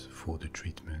movement for the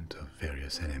treatment of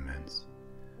various elements,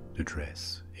 the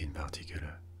dress in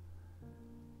particular.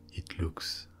 It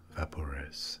looks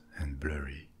vaporous and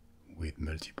blurry, with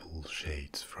multiple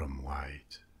shades from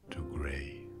white to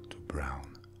grey to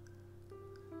brown.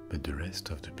 But the rest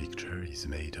of the picture is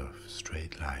made of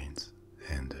straight lines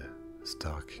and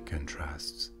stark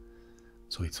contrasts,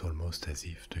 so it's almost as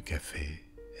if the cafe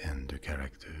and the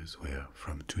characters were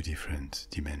from two different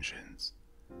dimensions.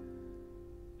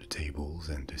 The tables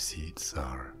and the seats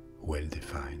are well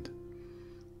defined.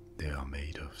 They are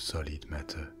made of solid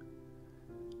matter,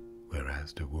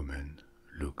 whereas the woman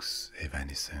looks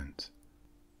evanescent,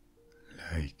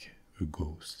 like a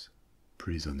ghost,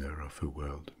 prisoner of a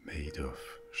world made of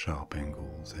sharp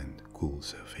angles and cool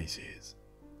surfaces.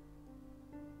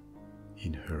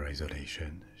 In her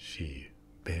isolation, she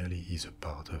barely is a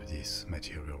part of this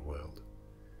material world.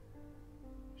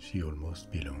 She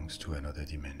almost belongs to another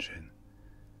dimension,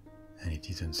 and it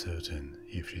is uncertain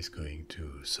if she's going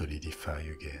to solidify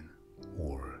again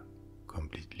or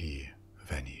completely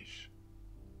vanish.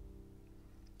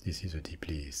 This is a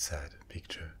deeply sad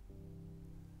picture.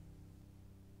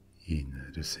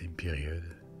 In the same period,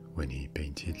 when he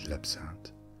painted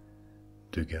L'Absinthe,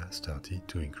 Degas started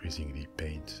to increasingly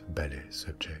paint ballet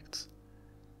subjects,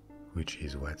 which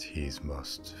is what he is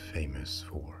most famous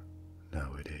for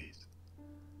nowadays.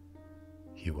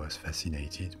 He was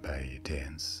fascinated by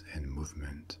dance and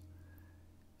movement,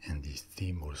 and this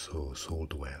theme also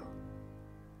sold well.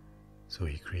 So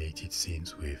he created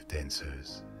scenes with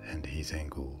dancers, and his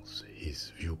angles,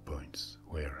 his viewpoints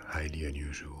were highly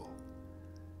unusual,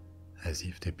 as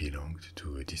if they belonged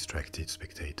to a distracted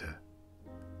spectator.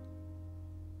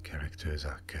 Characters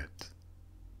are cut,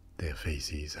 their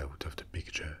faces out of the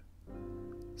picture.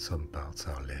 Some parts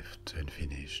are left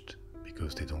unfinished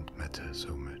because they don't matter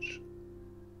so much.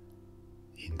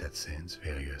 In that sense,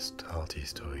 various art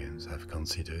historians have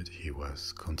considered he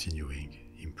was continuing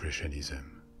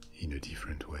Impressionism in a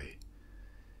different way.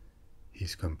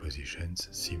 His compositions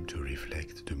seem to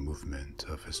reflect the movement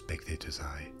of a spectator's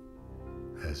eye,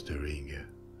 as during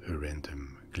a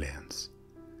random glance,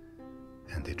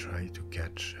 and they try to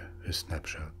catch a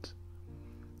snapshot.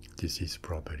 This is,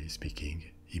 properly speaking,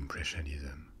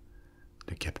 Impressionism,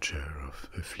 the capture of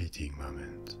a fleeting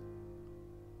moment.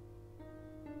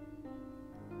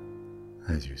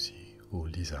 As you see, all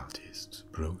these artists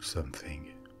brought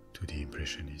something to the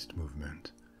Impressionist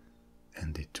movement,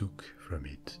 and they took from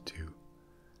it too.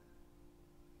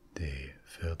 They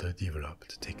further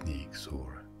developed techniques,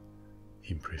 or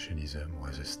Impressionism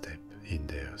was a step in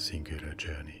their singular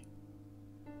journey.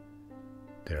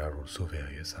 There are also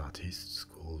various artists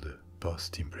called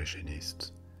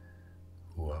post-impressionists,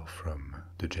 who are from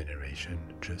the generation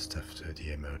just after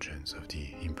the emergence of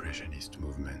the Impressionist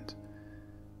movement,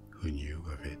 who knew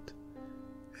of it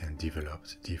and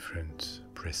developed different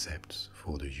precepts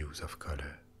for the use of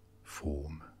color,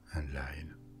 form and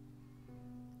line.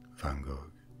 Van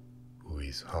Gogh, who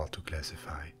is hard to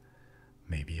classify,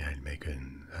 maybe I'll make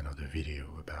another video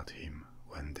about him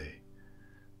one day.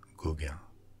 Gauguin,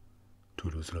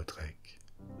 Toulouse-Lautrec,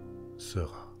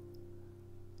 Seurat.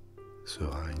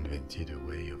 Seurat invented a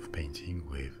way of painting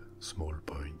with small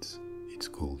points. It's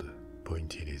called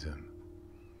pointillism.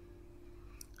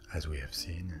 As we have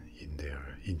seen in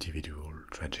their individual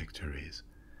trajectories,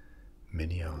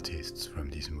 many artists from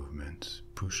this movement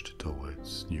pushed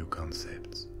towards new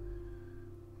concepts.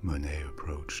 Monet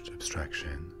approached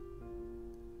abstraction,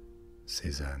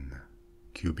 Cézanne,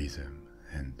 cubism,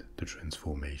 and the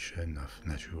transformation of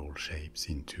natural shapes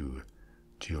into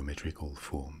geometrical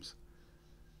forms.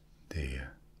 They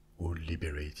all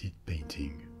liberated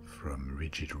painting from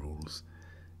rigid rules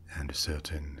and a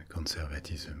certain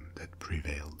conservatism that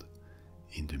prevailed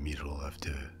in the middle of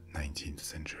the 19th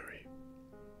century.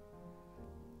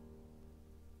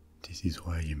 This is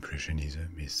why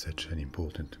Impressionism is such an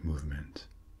important movement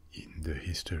in the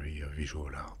history of visual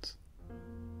art.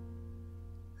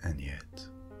 And yet,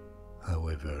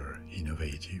 however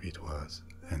innovative it was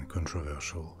and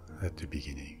controversial at the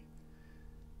beginning,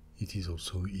 it is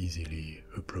also easily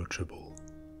approachable.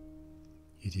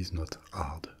 It is not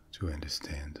hard to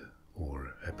understand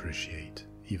or appreciate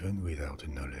even without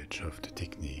a knowledge of the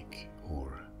technique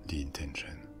or the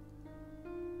intention.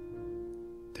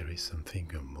 There is something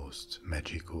almost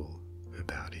magical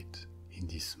about it in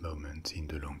this moment in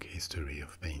the long history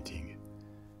of painting.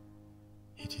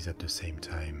 It is at the same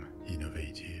time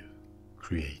innovative,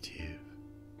 creative,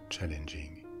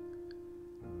 challenging,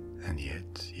 and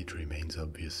yet it remains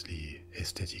obviously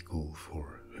aesthetical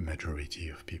for a majority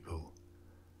of people.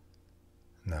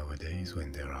 Nowadays,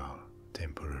 when there are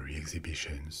temporary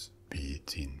exhibitions, be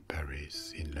it in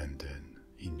Paris, in London,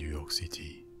 in New York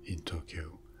City, in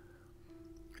Tokyo,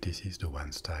 this is the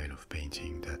one style of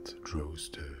painting that draws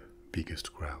the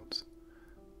biggest crowds,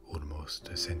 almost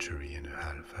a century and a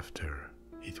half after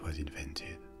it was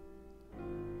invented.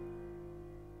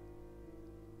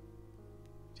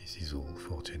 This is all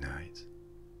for tonight.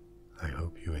 I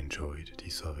hope you enjoyed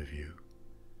this overview.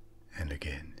 And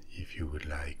again, if you would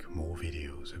like more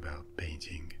videos about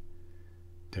painting,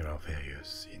 there are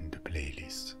various in the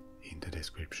playlist in the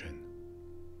description.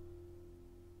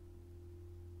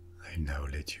 I'll now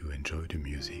let you enjoy the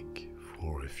music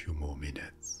for a few more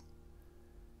minutes,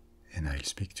 and I'll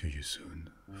speak to you soon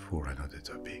for another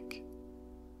topic.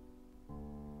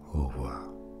 Au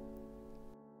revoir.